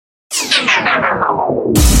Welcome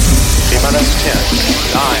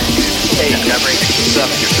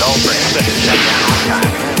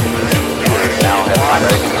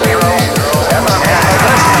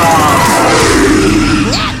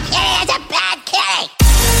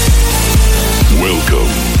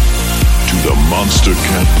to the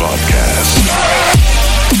Monstercat Podcast.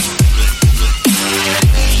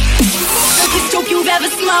 Biggest dope you've ever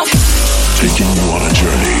smoked. Taking you on a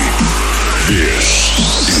journey. This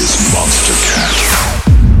is Monstercat.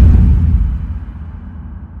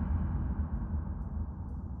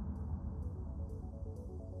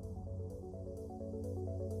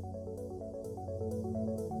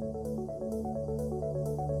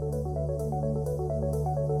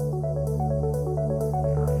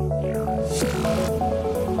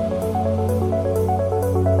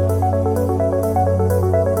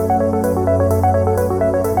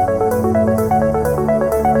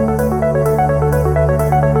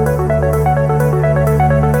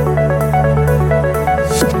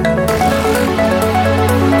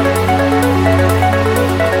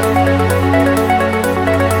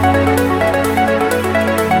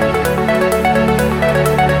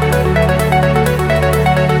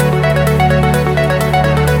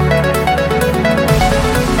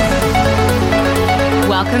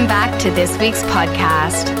 To this week's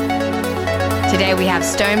podcast. Today we have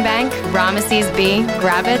Stonebank, Ramesses B,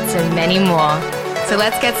 Grabbits, and many more. So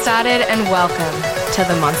let's get started and welcome to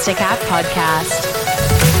the Monstercat Podcast.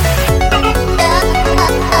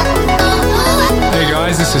 Hey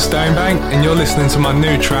guys, this is Stonebank, and you're listening to my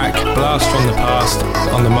new track, Blast from the Past,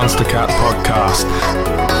 on the Monstercat Podcast.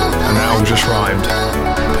 And that all just rhymed.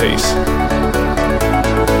 Peace.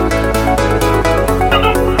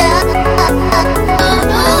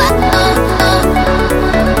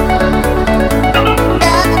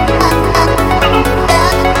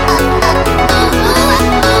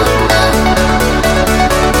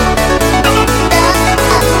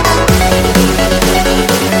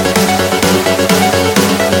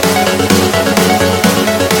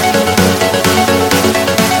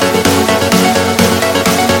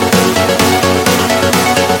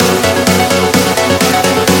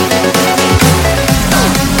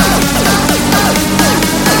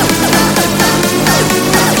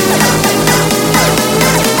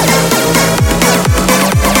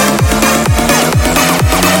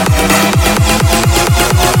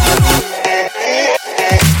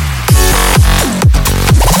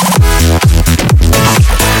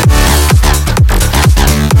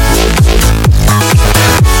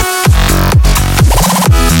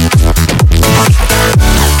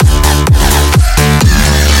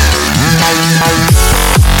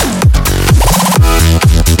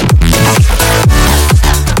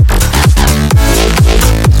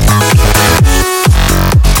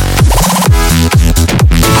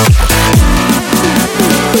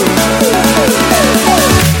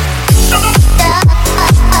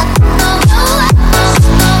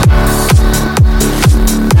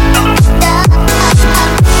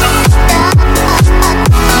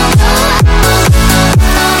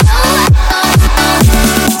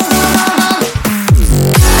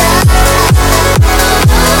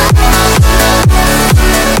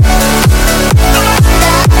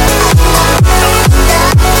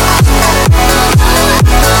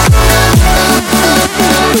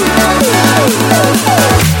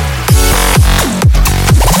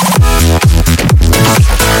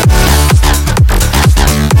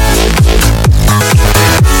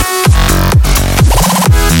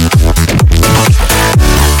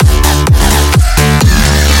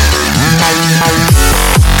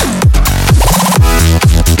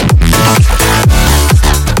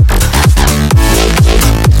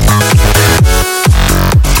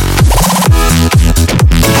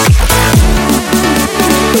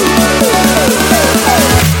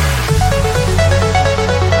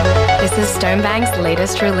 Stonebank's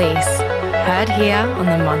latest release, heard here on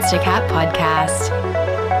the Monstercat Podcast.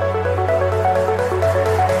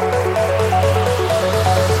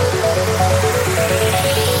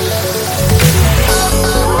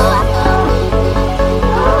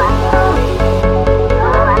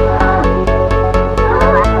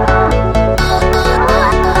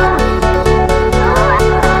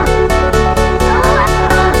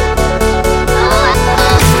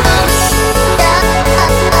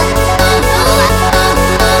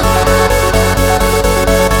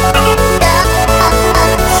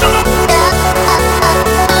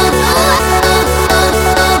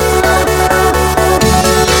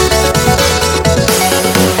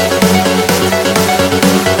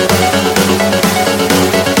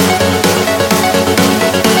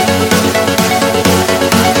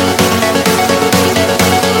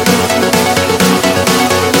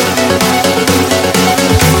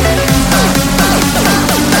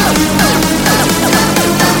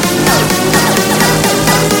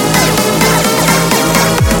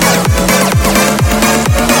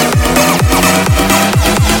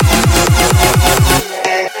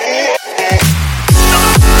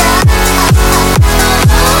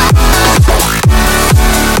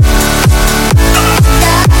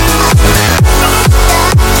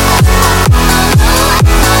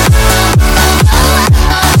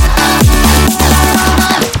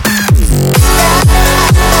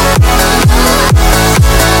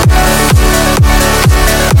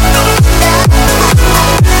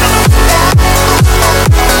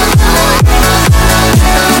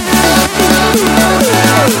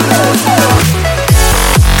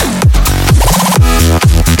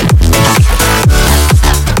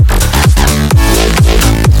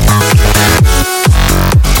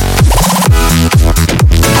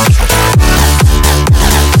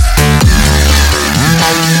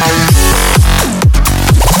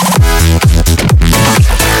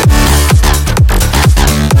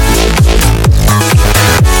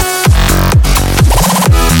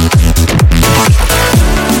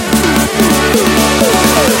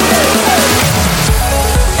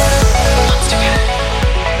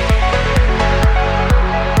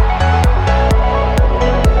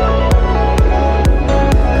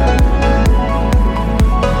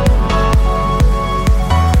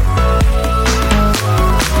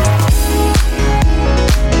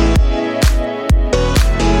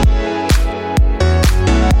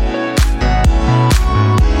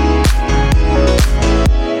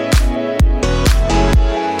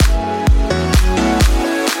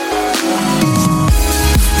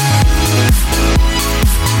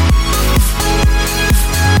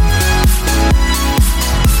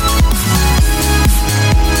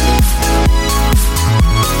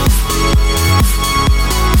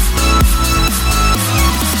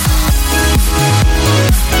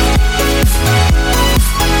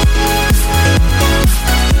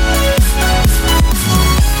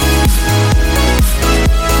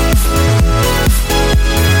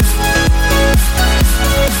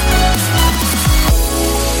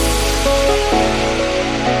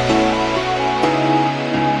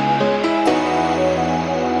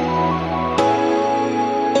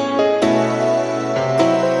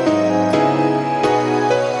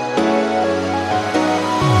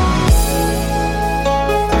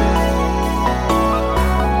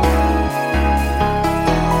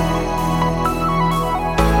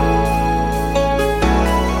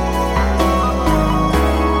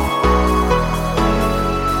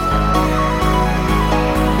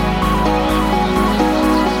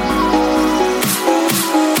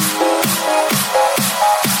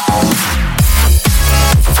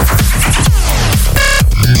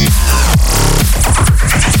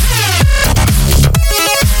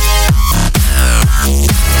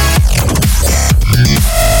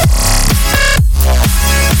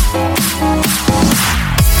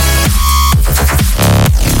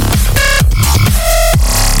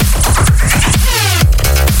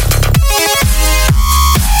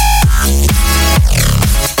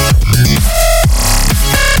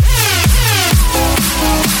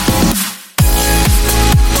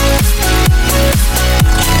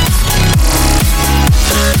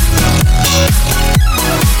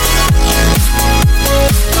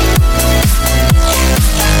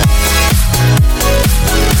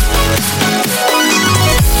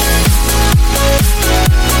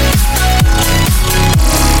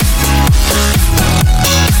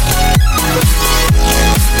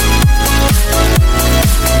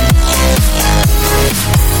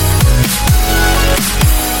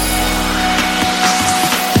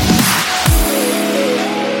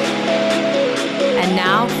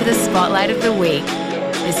 now for the Spotlight of the Week.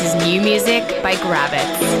 This is new music by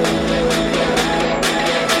Grabbits.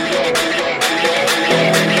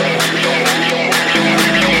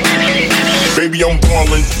 Baby, I'm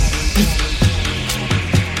ballin'.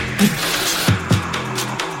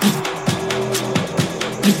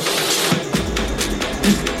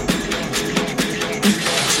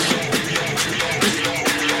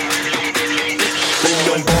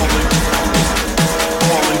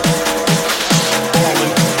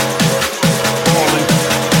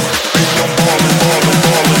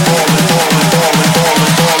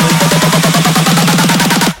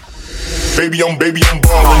 Baby, I'm ballin'.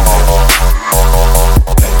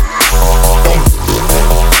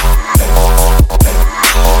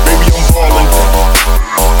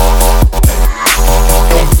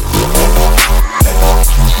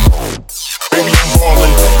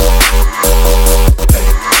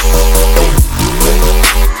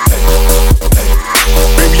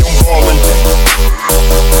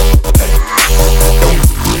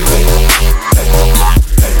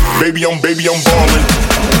 Baby, I'm ballin'.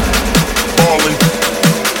 Ballin'.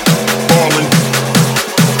 Ballin'.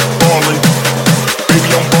 Ballin'. Baby,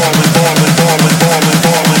 I'm ballin', ballin', ballin', ballin',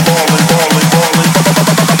 ballin', ballin', ballin', ballin'.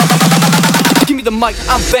 Give me the mic,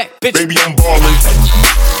 I'm back, bitch. Baby, I'm ballin'.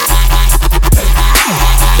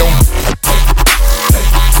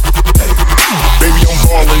 Baby, I'm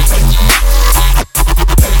ballin'.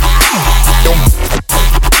 Ballin'.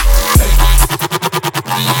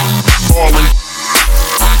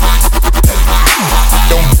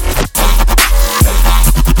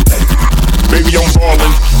 Baby, I'm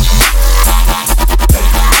ballin'.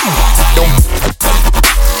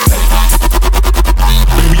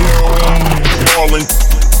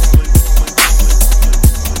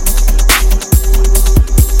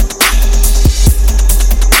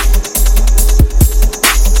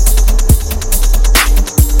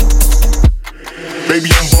 Baby,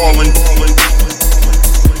 I'm ballin'. Baby, I'm ballin'.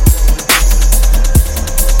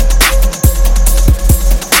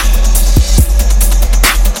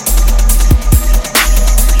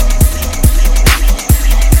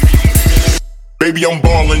 Baby, I'm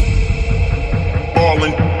ballin',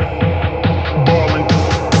 ballin', ballin',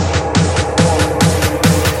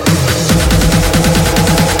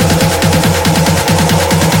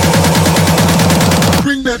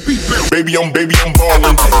 bring that beat back. Baby, I'm ballin'. Baby, I'm ballin'.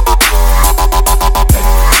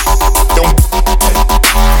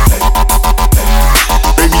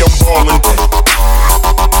 Baby, I'm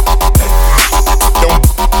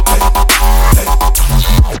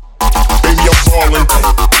ballin'.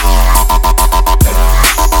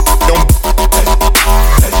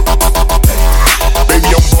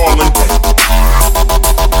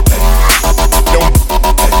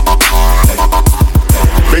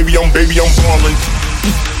 Baby, I'm ballin'.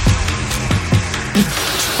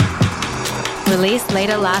 Released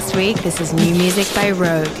later last week, this is new music by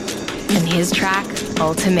Rogue and his track,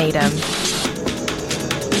 Ultimatum.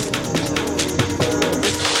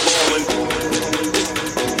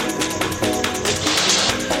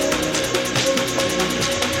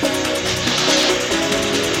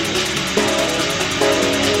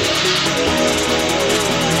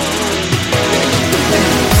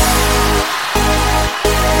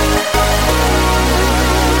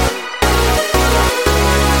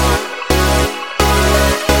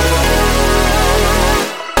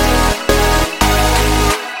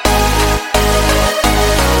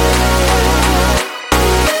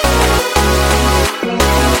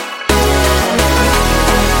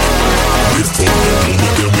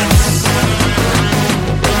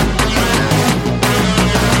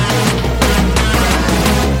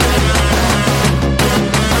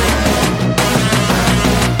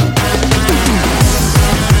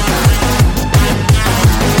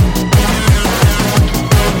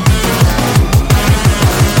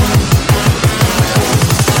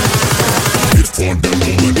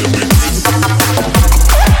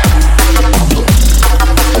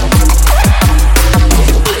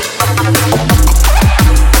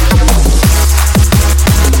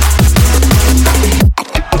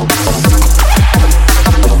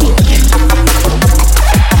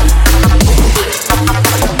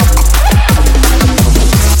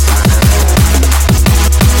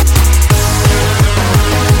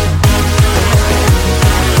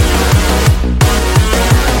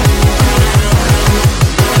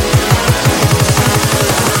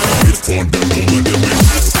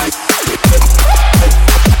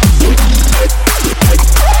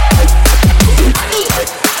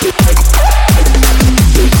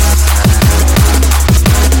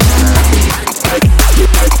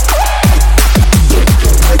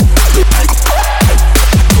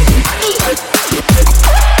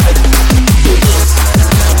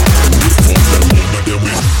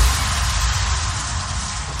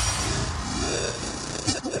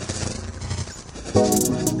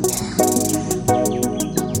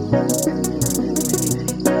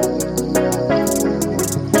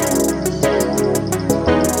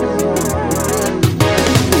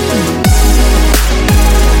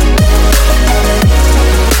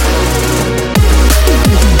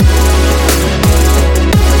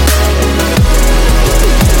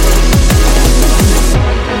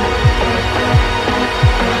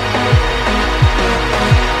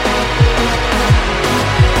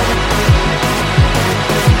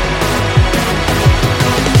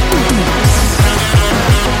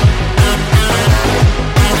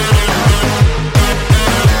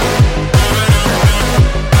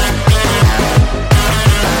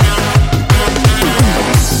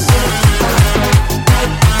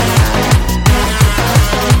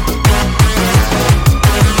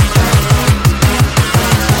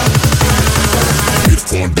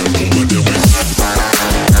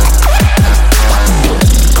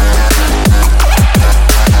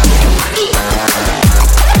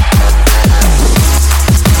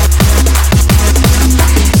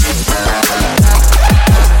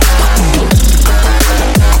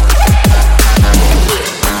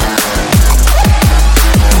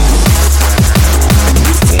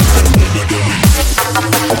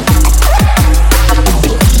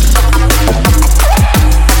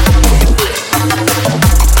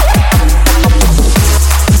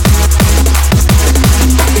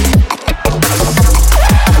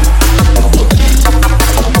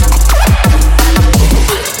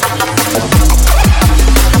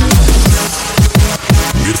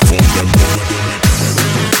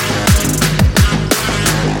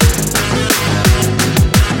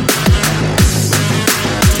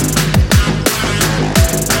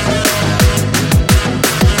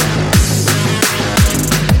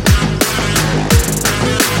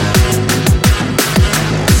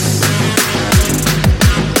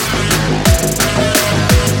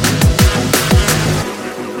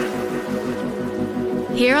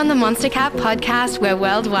 Here on the Monstercat Podcast, we're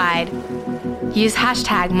worldwide. Use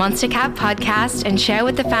hashtag Monstercat Podcast and share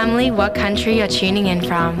with the family what country you're tuning in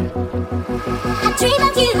from. I dream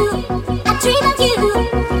of you, I dream of you,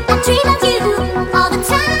 I dream of you all the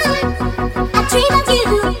time. I dream of you,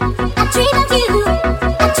 I dream of you,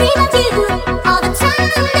 I dream of you all the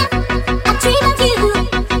time. I dream of you,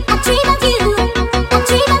 I dream of you, I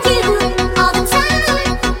dream of you all the time.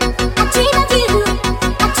 I dream of you,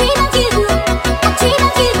 I dream of you, I dream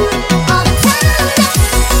of you all the time.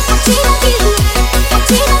 I dream of you, I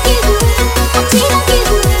dream of you, I dream of you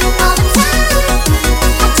all the time.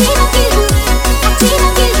 I dream of you, I dream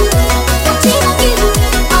of you, I dream of you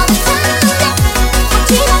all the time. I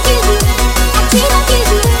dream of you, I dream of you,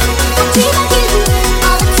 I dream of you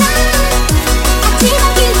all the time. I dream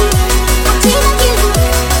of you,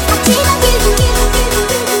 I dream of you,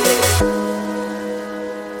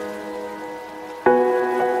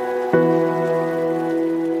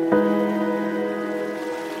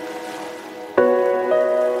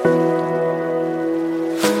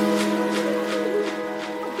 I dream of you.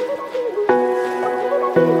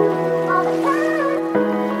 All the time.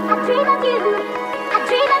 I dream of you, I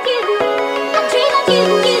dream of you, I dream of you.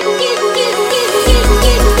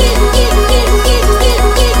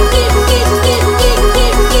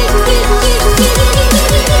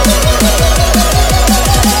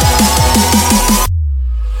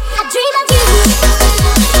 I dream of you. I dream of you.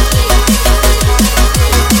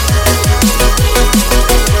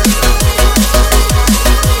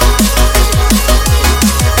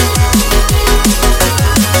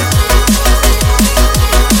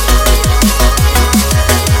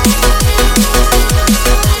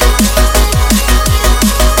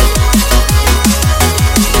 I dream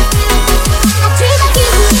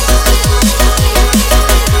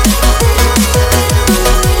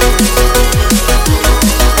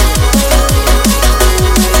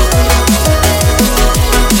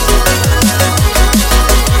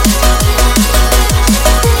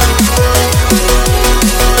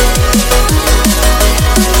you, I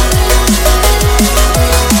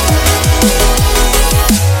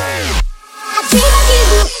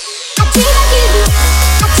dream of you,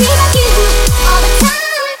 I dream of you all the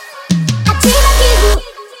time. I dream of you,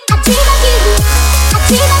 I dream of you, I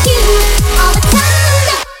dream of you all the time.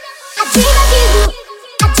 I dream of you,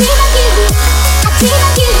 I dream of you, I dream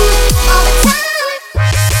of you all the time.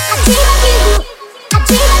 I dream of you, I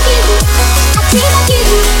dream of you, I dream of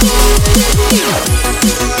you.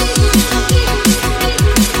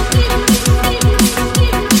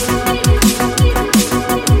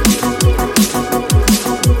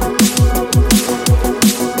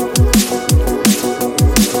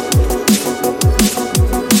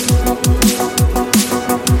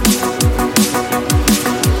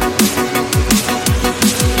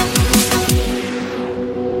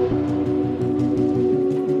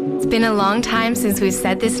 It's been a long time since we've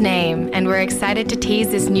said this name, and we're excited to tease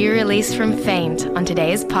this new release from Faint on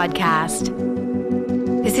today's podcast.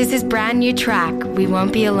 This is his brand new track, We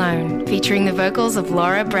Won't Be Alone, featuring the vocals of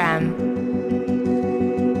Laura Bram.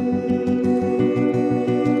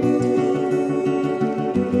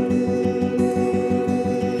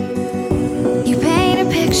 You paint a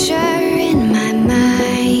picture in my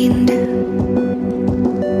mind.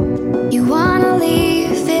 You wanna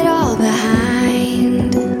leave it all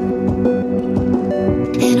behind.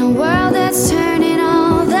 In a world that's turning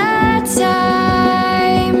all the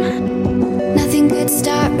time, nothing could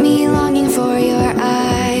stop me longing for your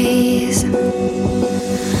eyes.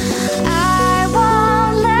 I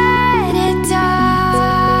won't let it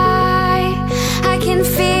die. I can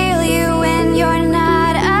feel you when you're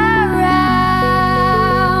not around.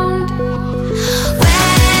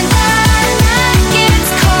 When the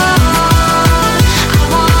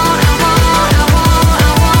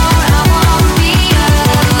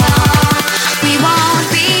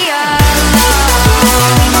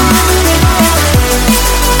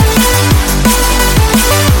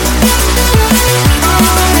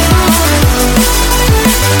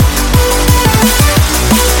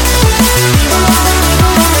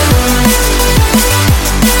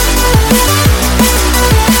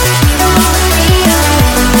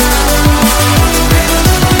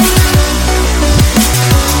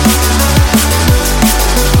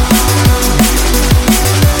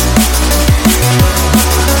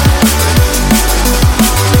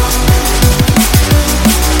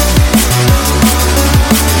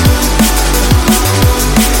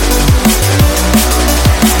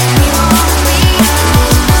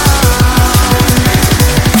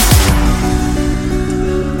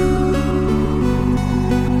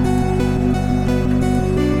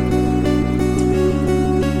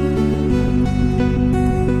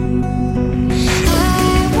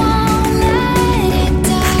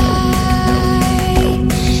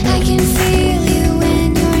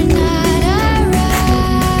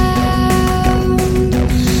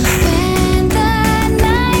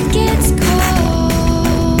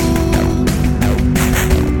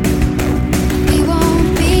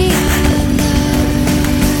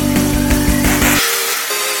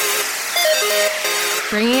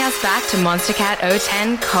to Monstercat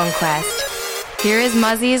 010 Conquest. Here is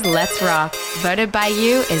Muzzy's Let's Rock, voted by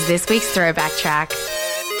you as this week's throwback track.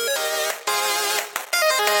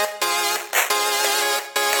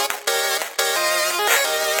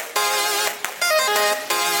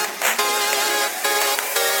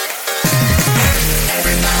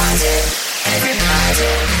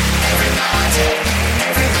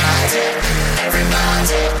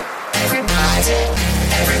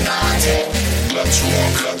 Let's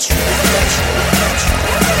rock, let's rock,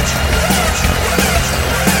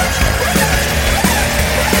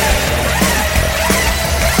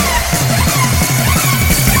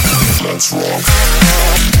 let's rock,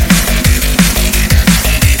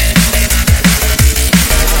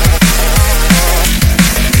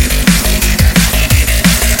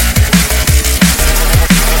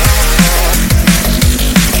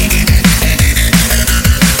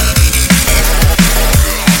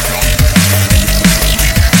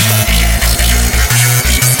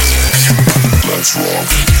 let's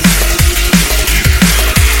rock.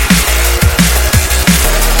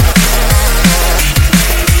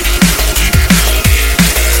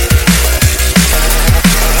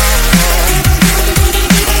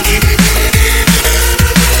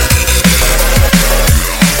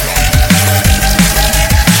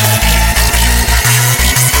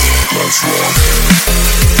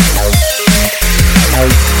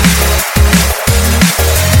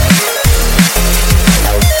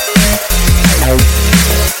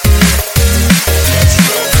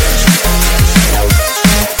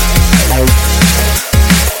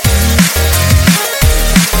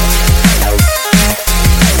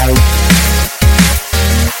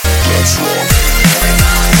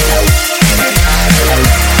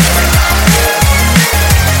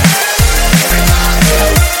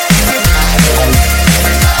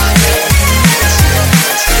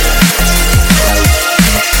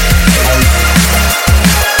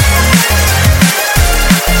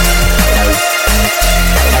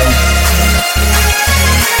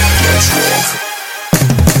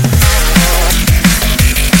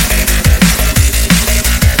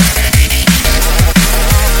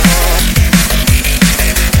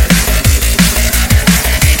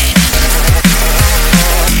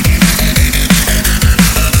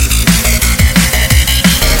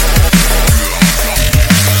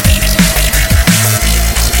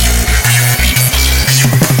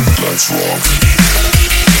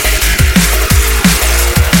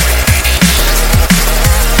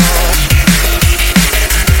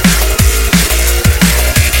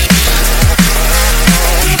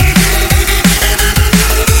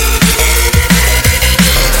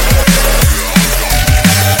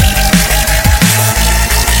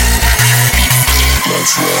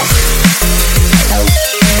 Let's rock.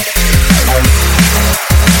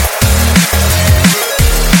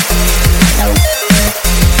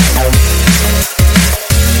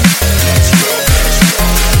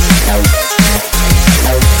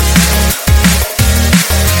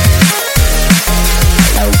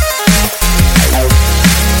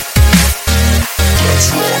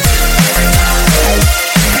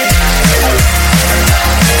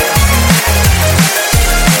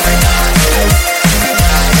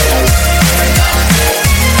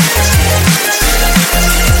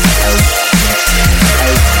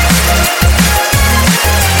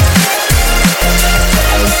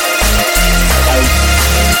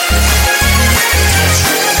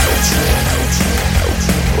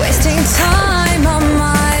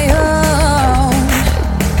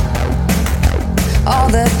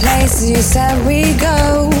 You said we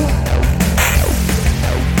go.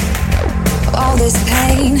 All this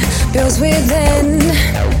pain builds within.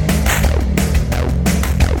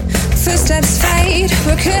 Footsteps fade,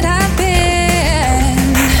 what could have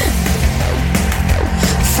been?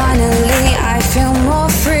 Finally I feel more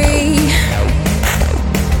free.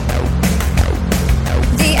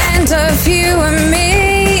 The end of you and me.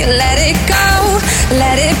 Let it go,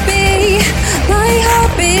 let it be. My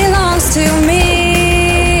heart belongs to me.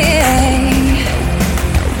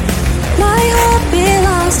 My heart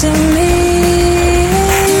belongs to me.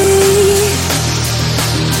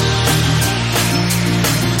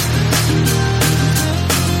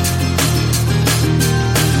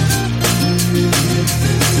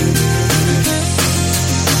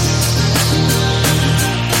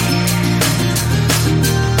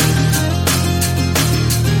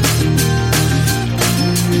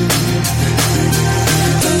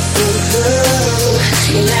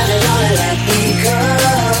 You're never gonna let me go,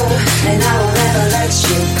 and I will never let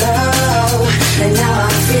you go.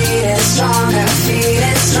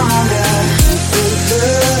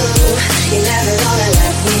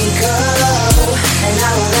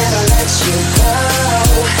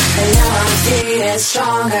 feeling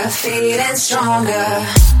stronger, feeling stronger,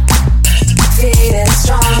 feeling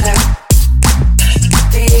stronger,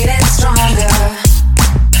 feeling stronger,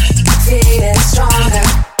 feeling stronger,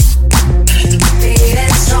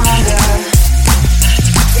 feeling stronger,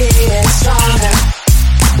 feeling stronger,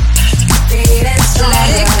 feeling stronger. Let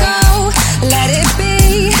it go, let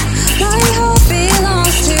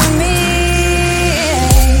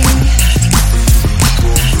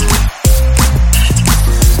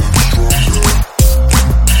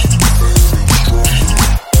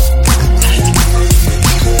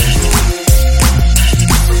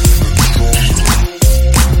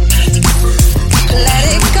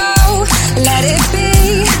it be.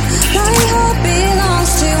 My heart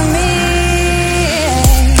belongs to me.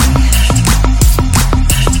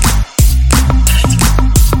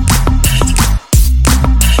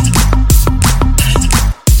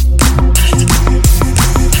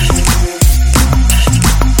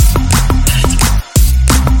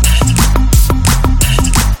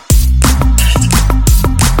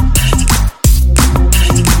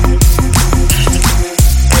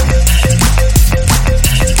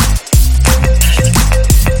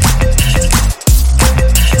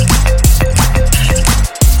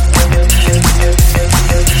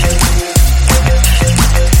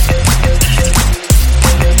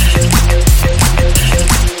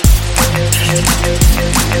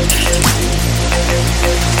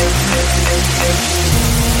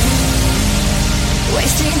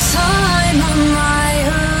 Wasting time on my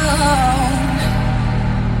own.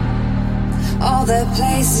 All the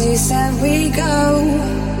places you said we go.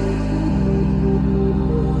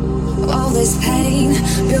 All this pain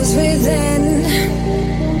builds within.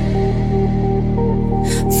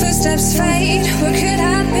 Footsteps fade, what could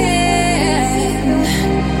have been?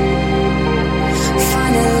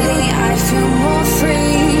 Finally I feel more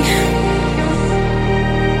free.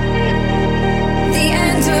 The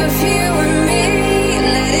end of you and me.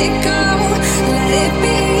 Let it go, let it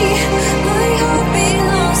be. My heart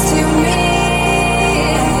belongs to me.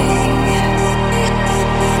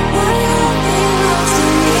 My heart belongs to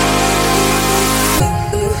me.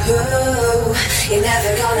 Ooh, you're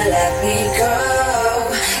never gonna let me go,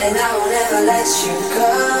 and I will never let you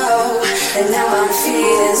go. And now I'm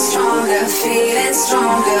feeling stronger, feeling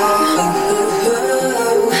stronger.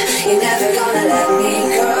 Ooh, you're never gonna let me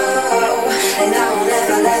go, and I will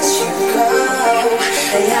never let you go.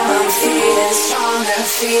 And now I'm feeling stronger,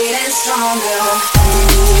 feeling stronger.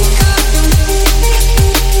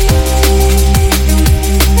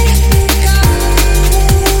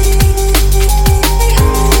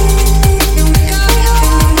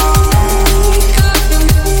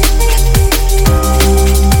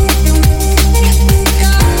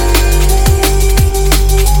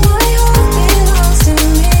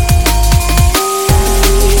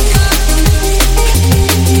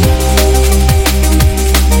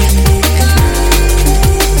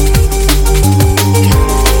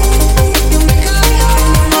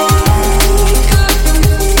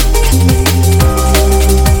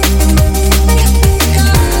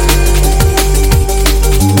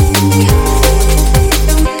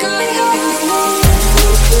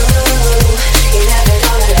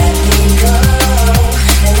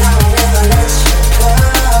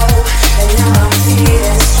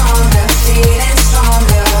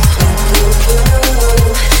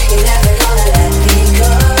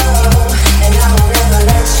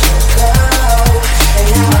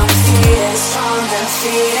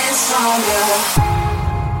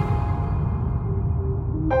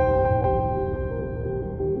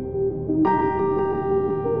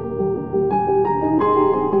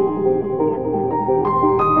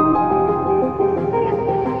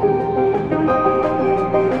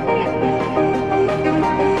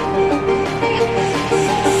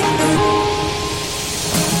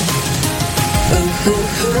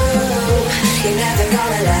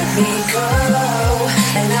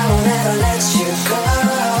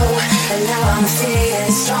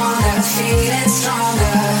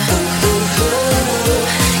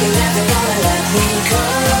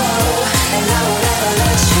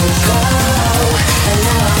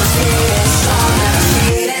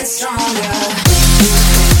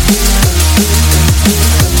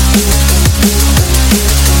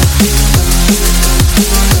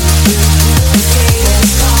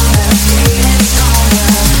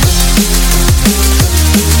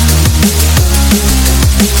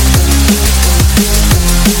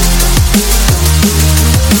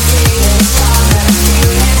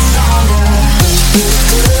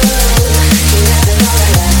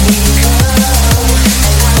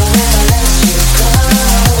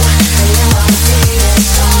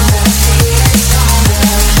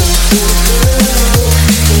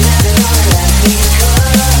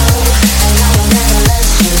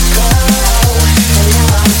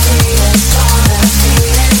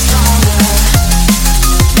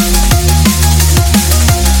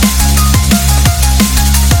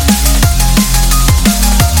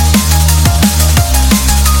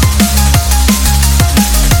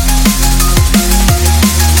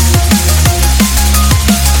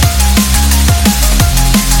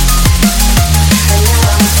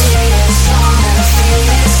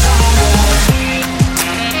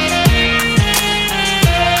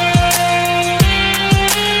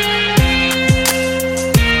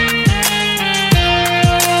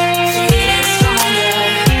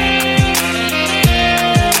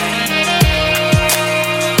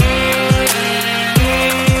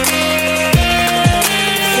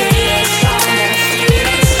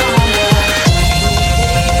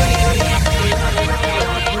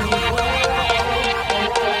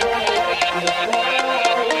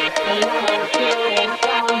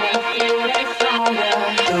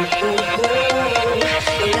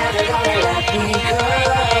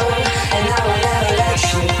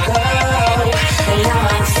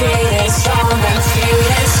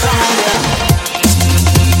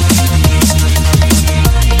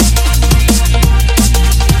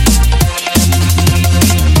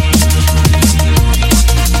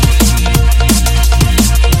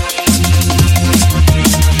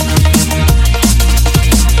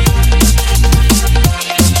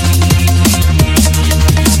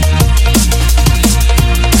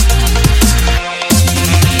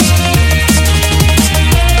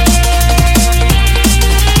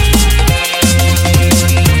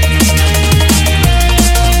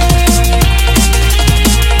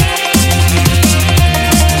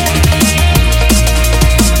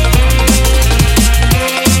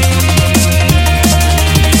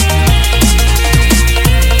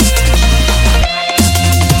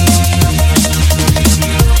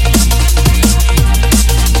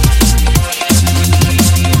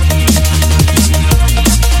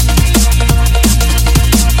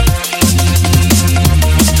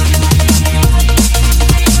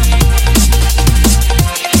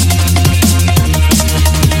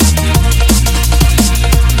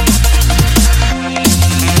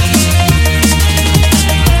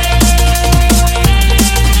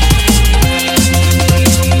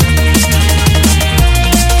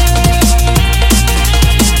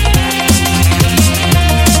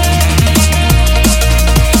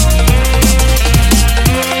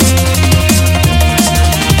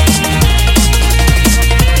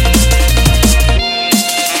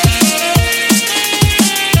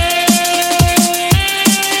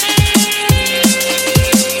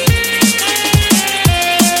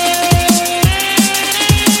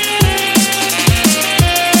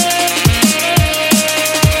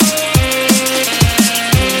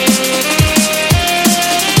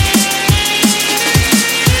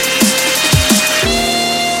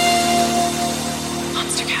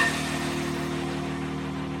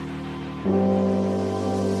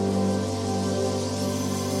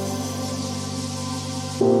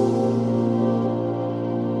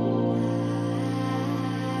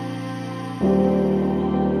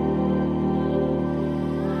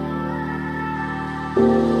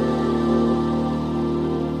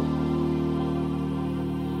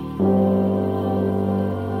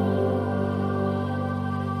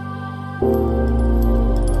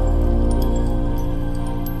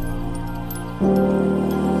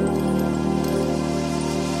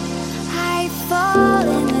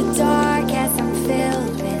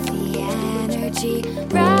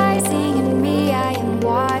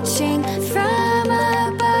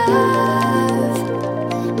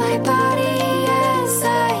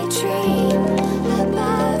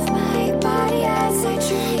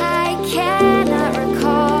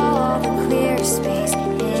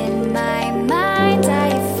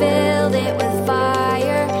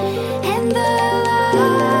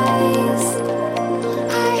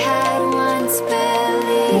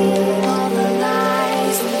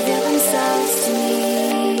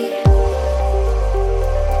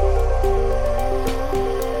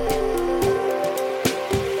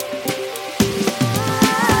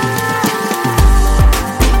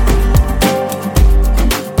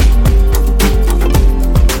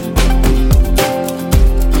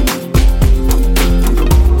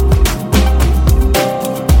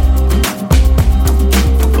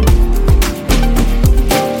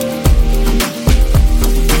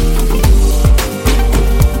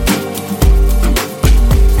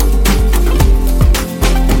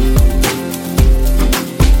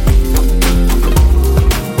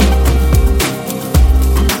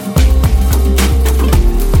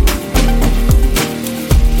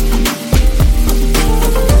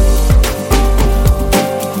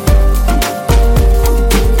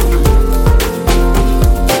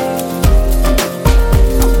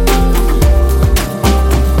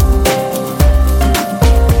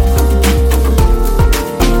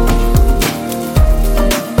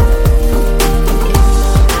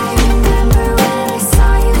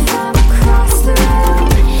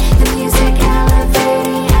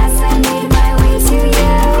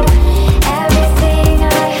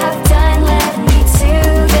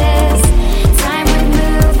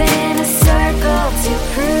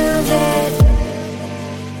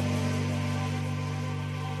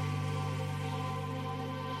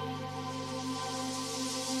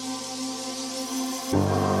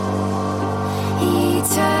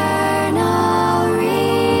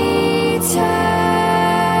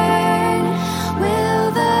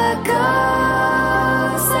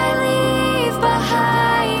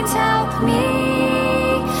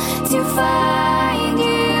 find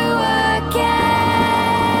you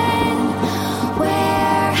again.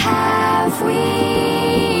 Where have we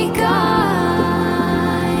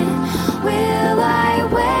gone? Will I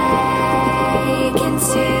wake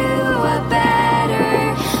into a better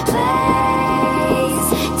place?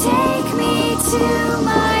 Take me to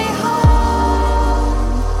my home.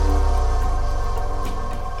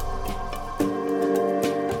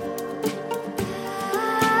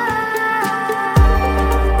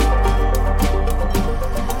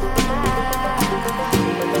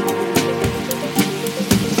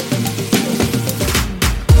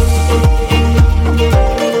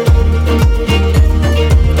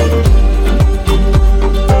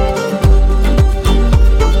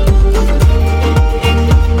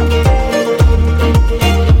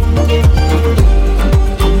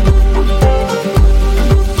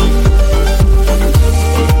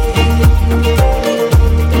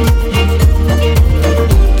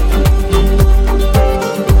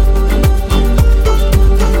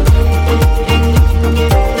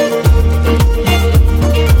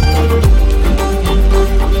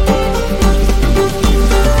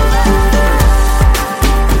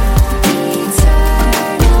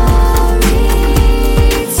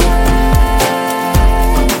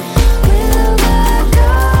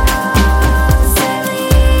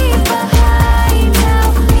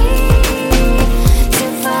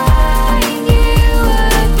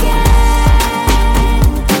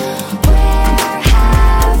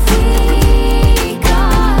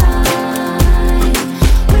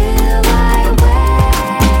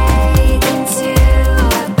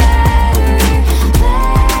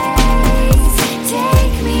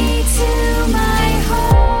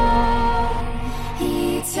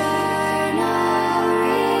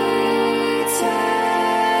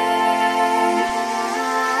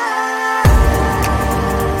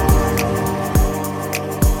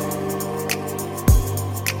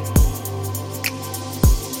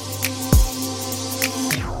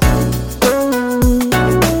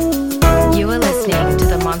 You are listening to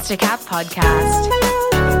the Monstercat Podcast.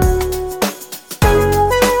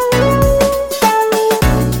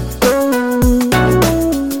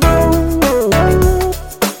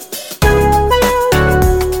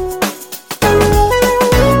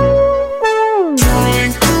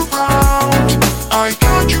 Turning around, I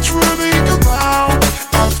got you twirling around.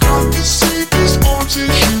 I've got the safest arms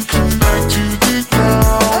as you come back to the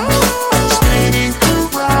ground. Spinning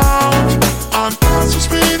around, I'm constantly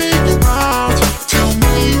spinning around. Tell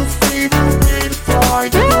me your favorite way to fly,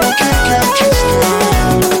 no one can catch us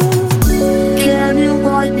down. Can you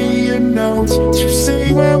write me a note to say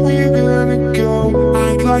where we're gonna go?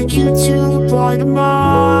 I'd like you to reply to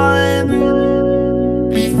mine.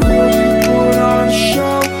 Before you put on a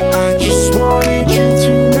show, I just wanted you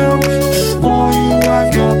to know that for you I've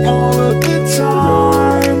got all of the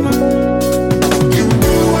time. You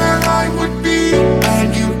knew where I would be, and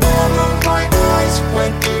you followed my eyes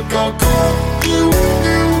when the got cold. You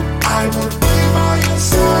knew I would be by your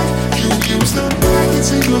side. You used the maggots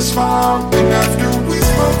in your smile, and after we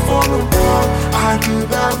spoke for a while, I knew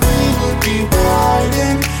that we would be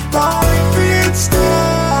riding life instead.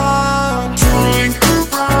 Turning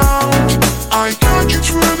around, I got you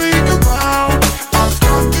twirling around. I've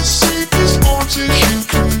got the safest arms as you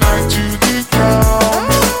come back to the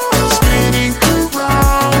ground. Spinning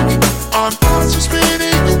around, I'm constantly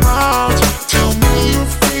spinning around. Tell me your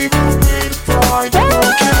favorite way to fly, no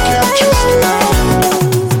one can catch us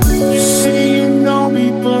down. You say you know me,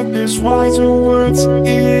 but there's wiser words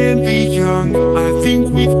in the young. I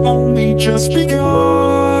think we've only just begun.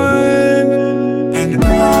 And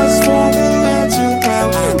as for the letter L,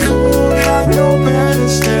 I could have no better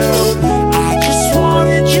still. I just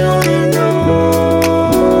wanted you to know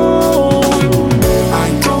I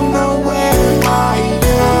don't know where I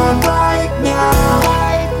am right now.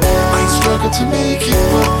 I struggle to make it,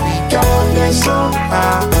 but we got there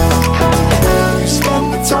somehow. You spent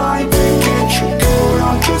the time to get your coat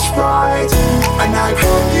on just right, and I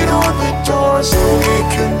hung it on the door so it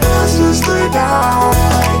can last us the night.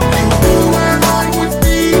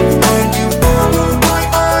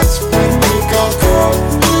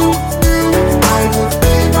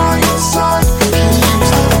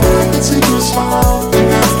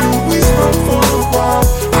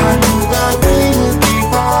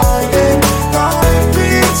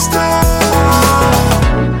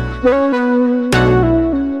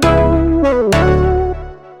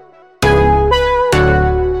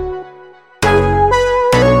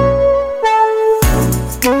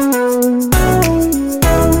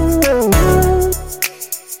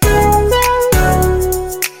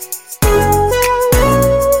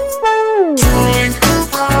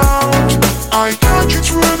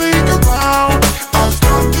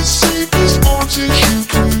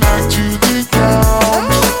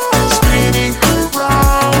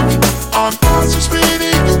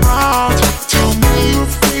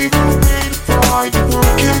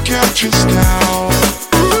 just now.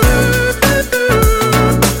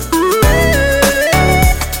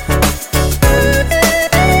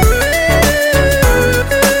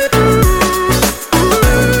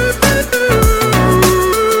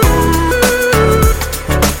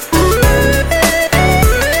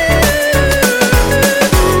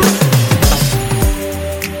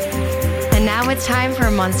 And now it's time for a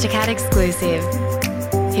Monstercat exclusive.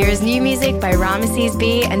 Here is new music by Ramesses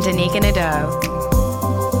B and Danica Nadeau.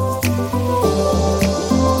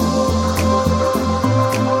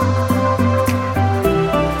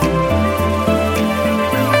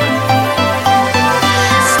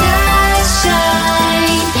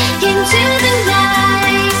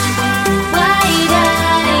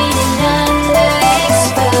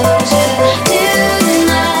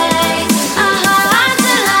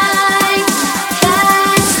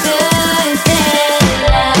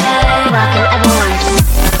 Rockin' everyone.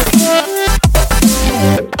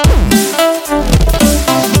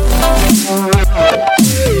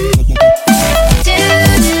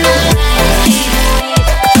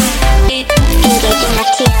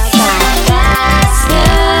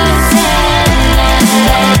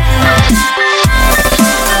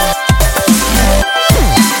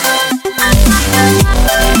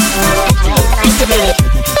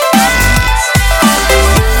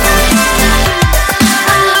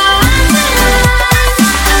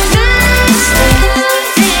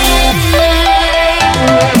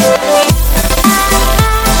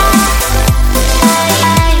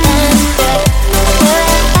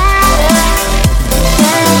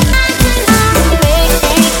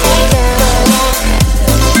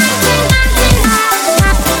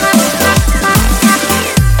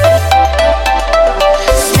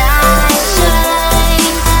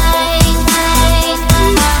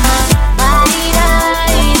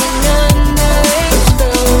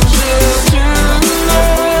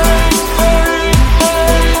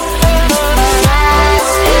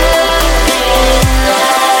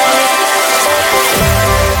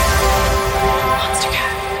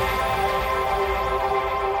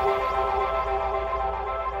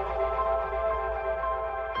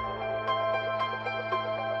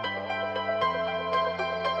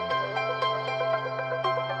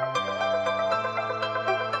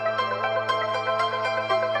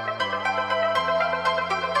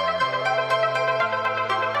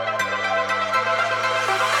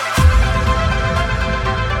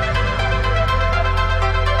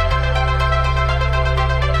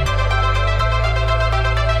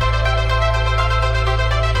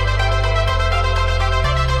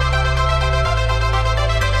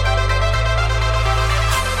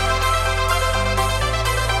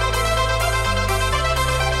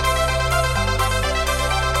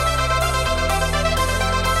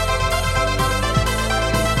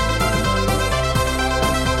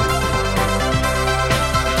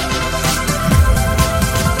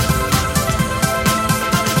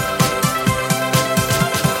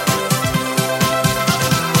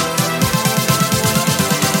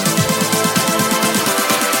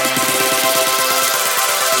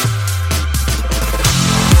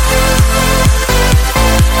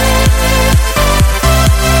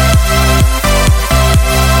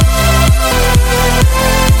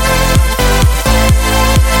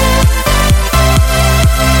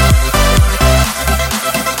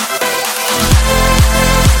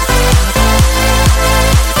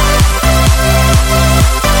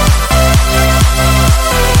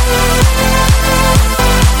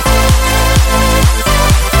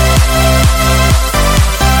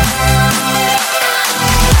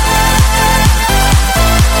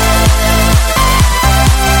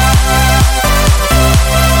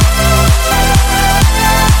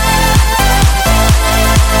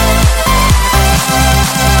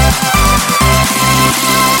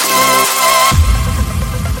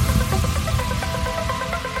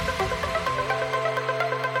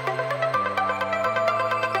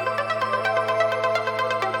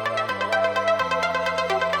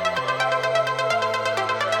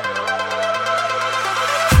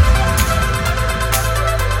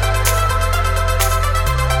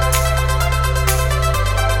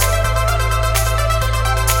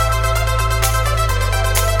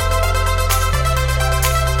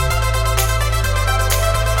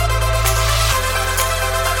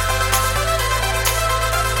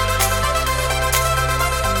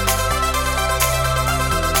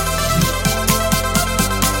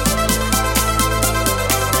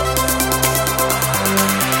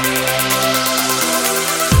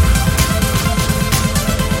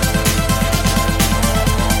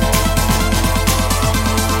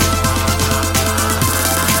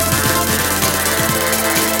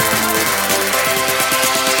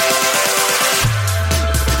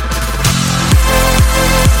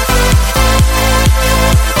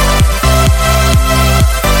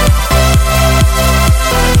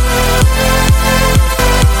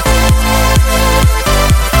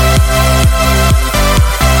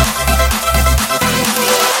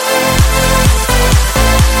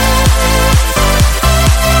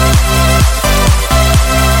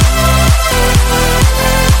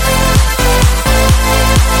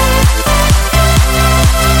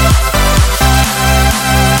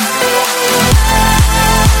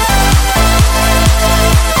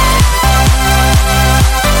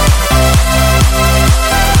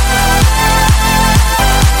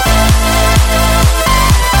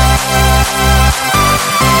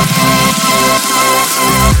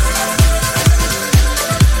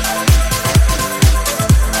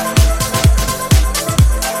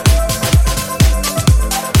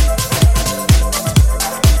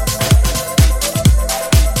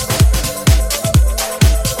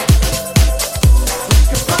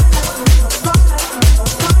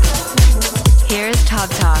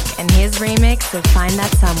 remix of Find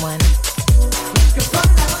That Someone.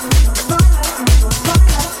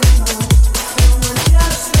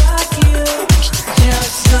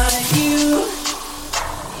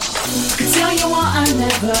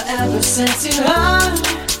 Never ever said to her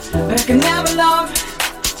that I can never love,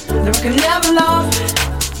 that I can never love.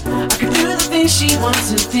 I can do the things she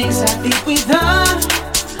wants, the things I did with her,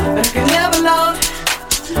 but I can never love,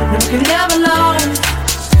 no, I can never love.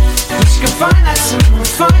 But she can find that someone,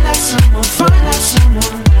 find that someone, find that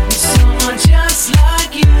someone, someone just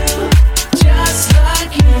like you, just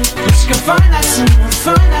like you. But she can find that someone,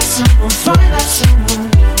 find that someone, find that someone,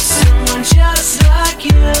 someone just like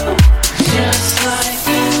you. Just like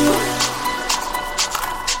you,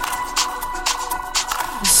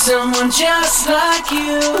 someone just like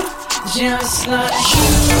you, just like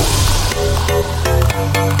you.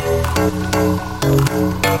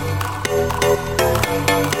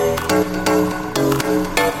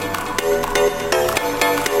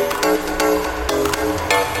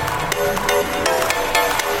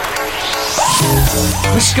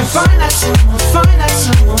 Wish you could find that someone, find that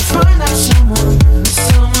someone, find that someone,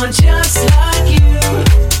 someone just like you,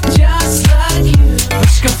 just like you.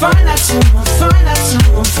 Wish you could find that someone, find that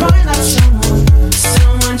someone, find that someone,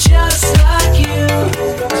 someone just like you,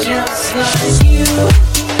 just like you.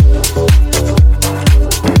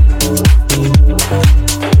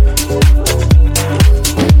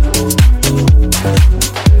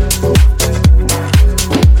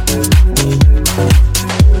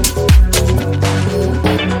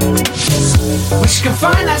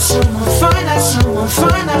 Find that someone, find that someone,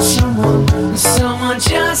 find that someone, someone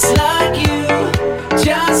just like you,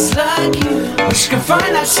 just like you. Wish you could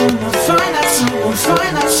find that someone, find that someone,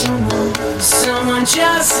 find that someone, someone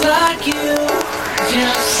just like you,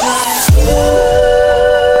 just like you.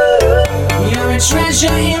 You're a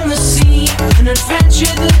treasure in the sea, an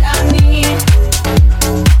adventure that I need.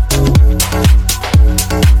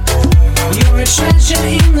 You're a treasure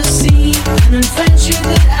in the sea, an adventure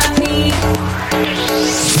that I need.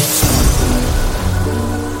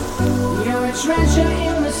 You're a treasure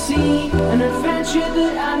in the sea, an adventure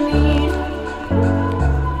that I need.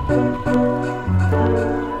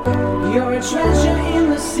 You're a treasure in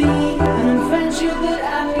the sea, an adventure that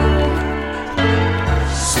I need.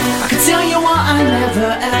 I can tell you what I never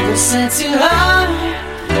ever said to her,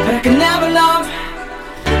 but I can never love,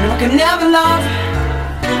 no, I can never love.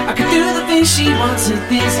 I can do the things she wants, the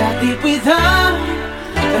things I did with her,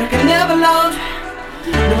 but I can never love,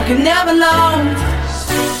 no, I can never love.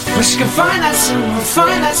 Wish you could find that someone,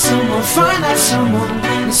 find that someone, find that someone,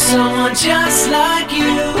 someone just like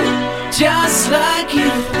you, just like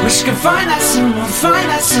you. Wish you could find that someone, find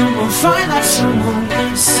that someone, find that someone,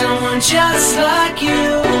 someone just like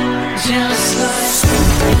you, just like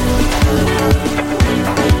you.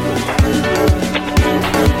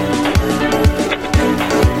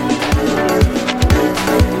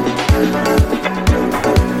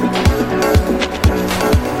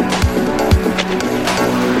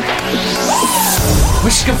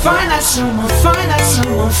 Wish you could find that someone, find that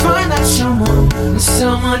someone, find that someone,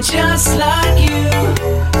 someone just like you,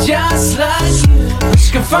 just like you. Wish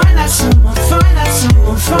you could find that someone, find that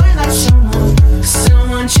someone, find that someone,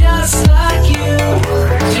 someone just like you,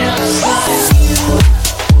 just like you.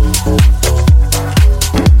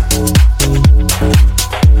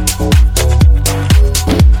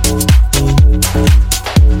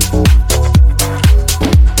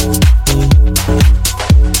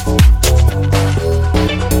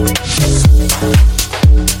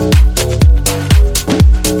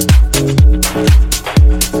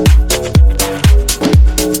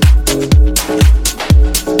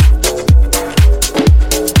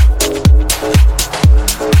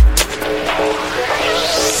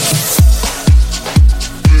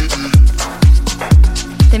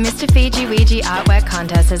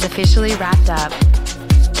 Contest has officially wrapped up.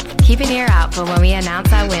 Keep an ear out for when we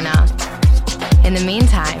announce our winner. In the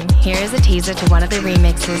meantime, here is a teaser to one of the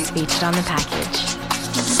remixes featured on the package.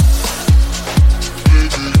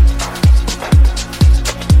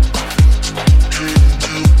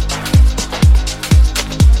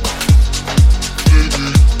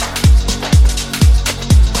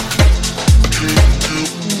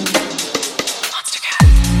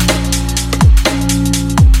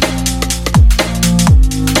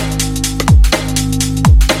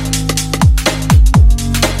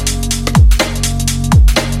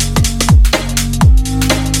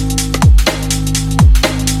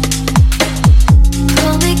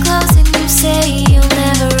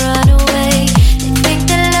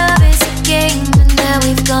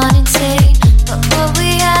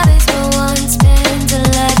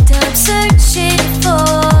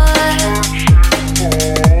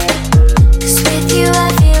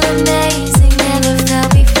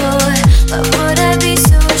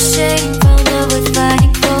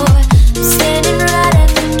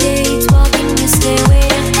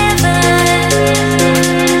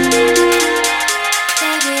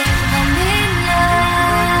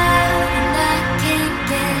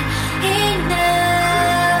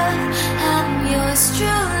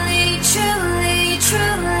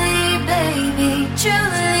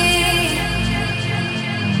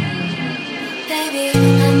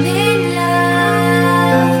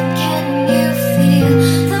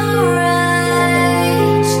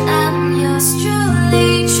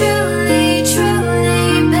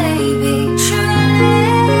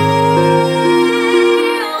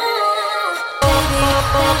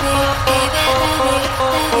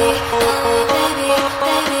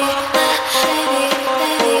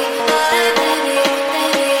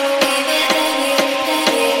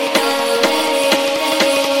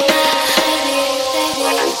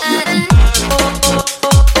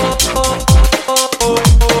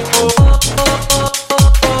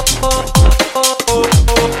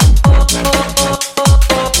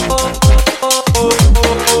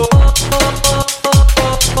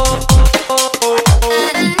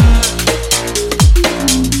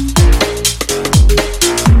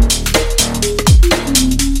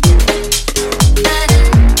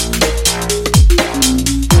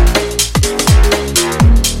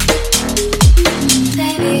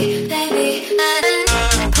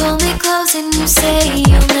 you say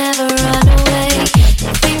you'll never run away.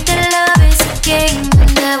 You think that love is a game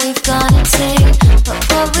and that we've gone insane. But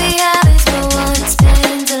what we have is what one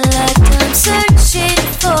spends a lifetime searching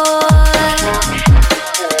for.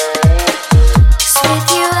 'Cause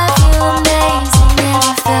with you I feel amazing,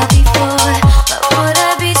 never felt before. But would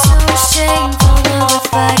I be so ashamed for what we're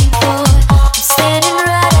fighting for? I'm standing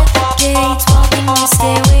right at the gates, walking the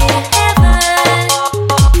stairway to heaven.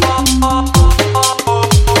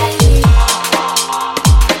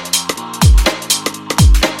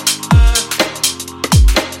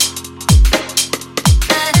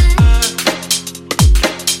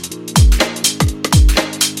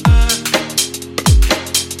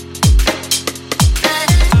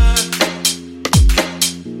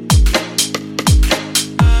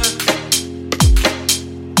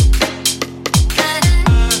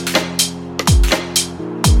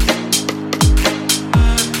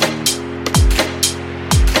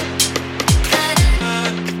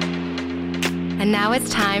 And now it's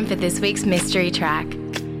time for this week's mystery track,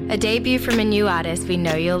 a debut from a new artist we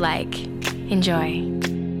know you'll like. Enjoy.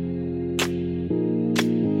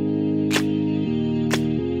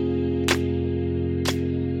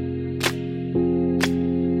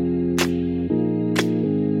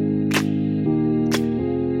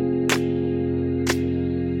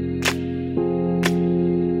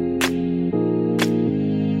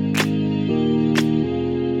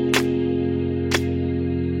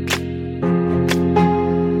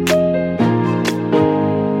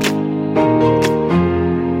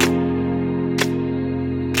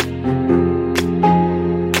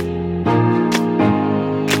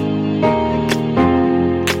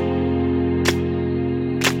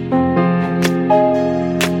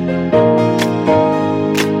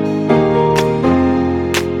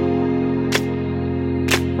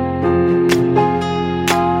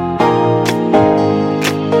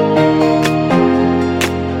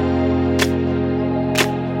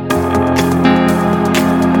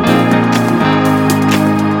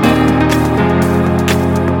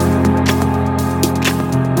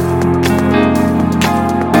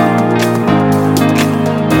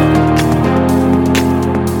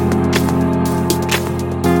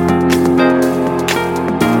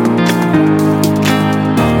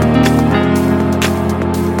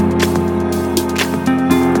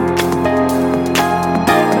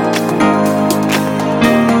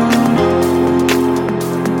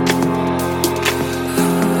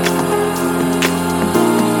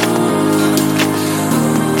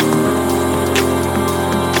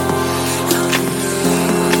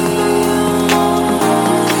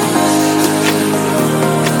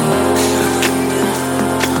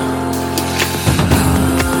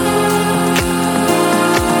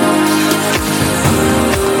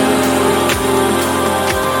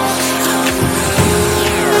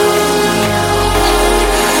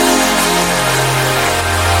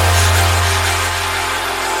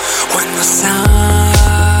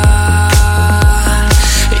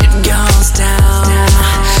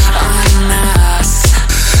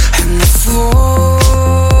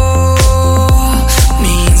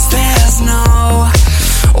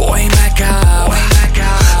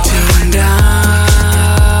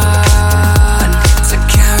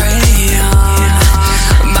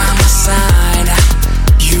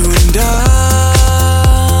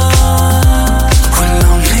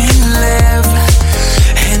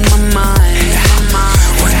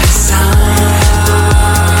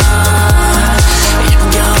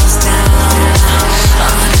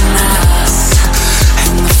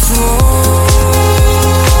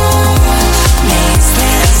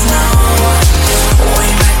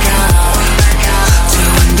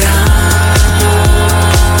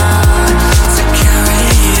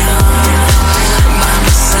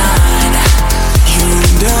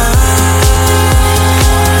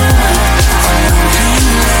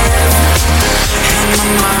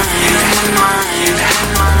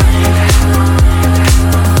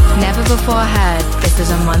 before heard, this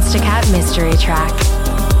is a Monstercat mystery track.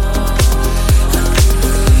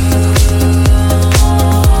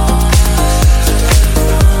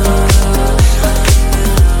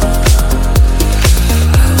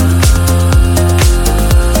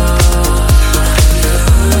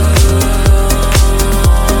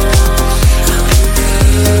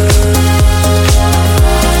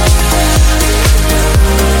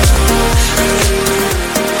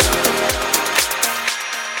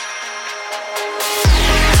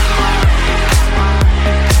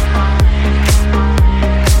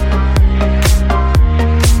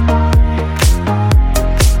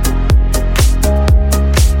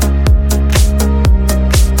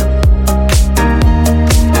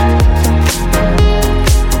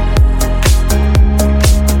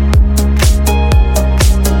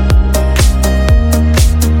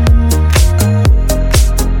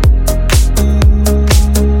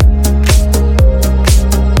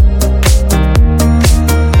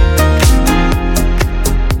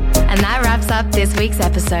 up this week's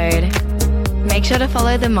episode. Make sure to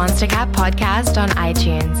follow the Monstercat Podcast on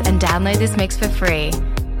iTunes and download this mix for free.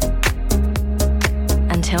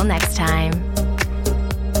 Until next time.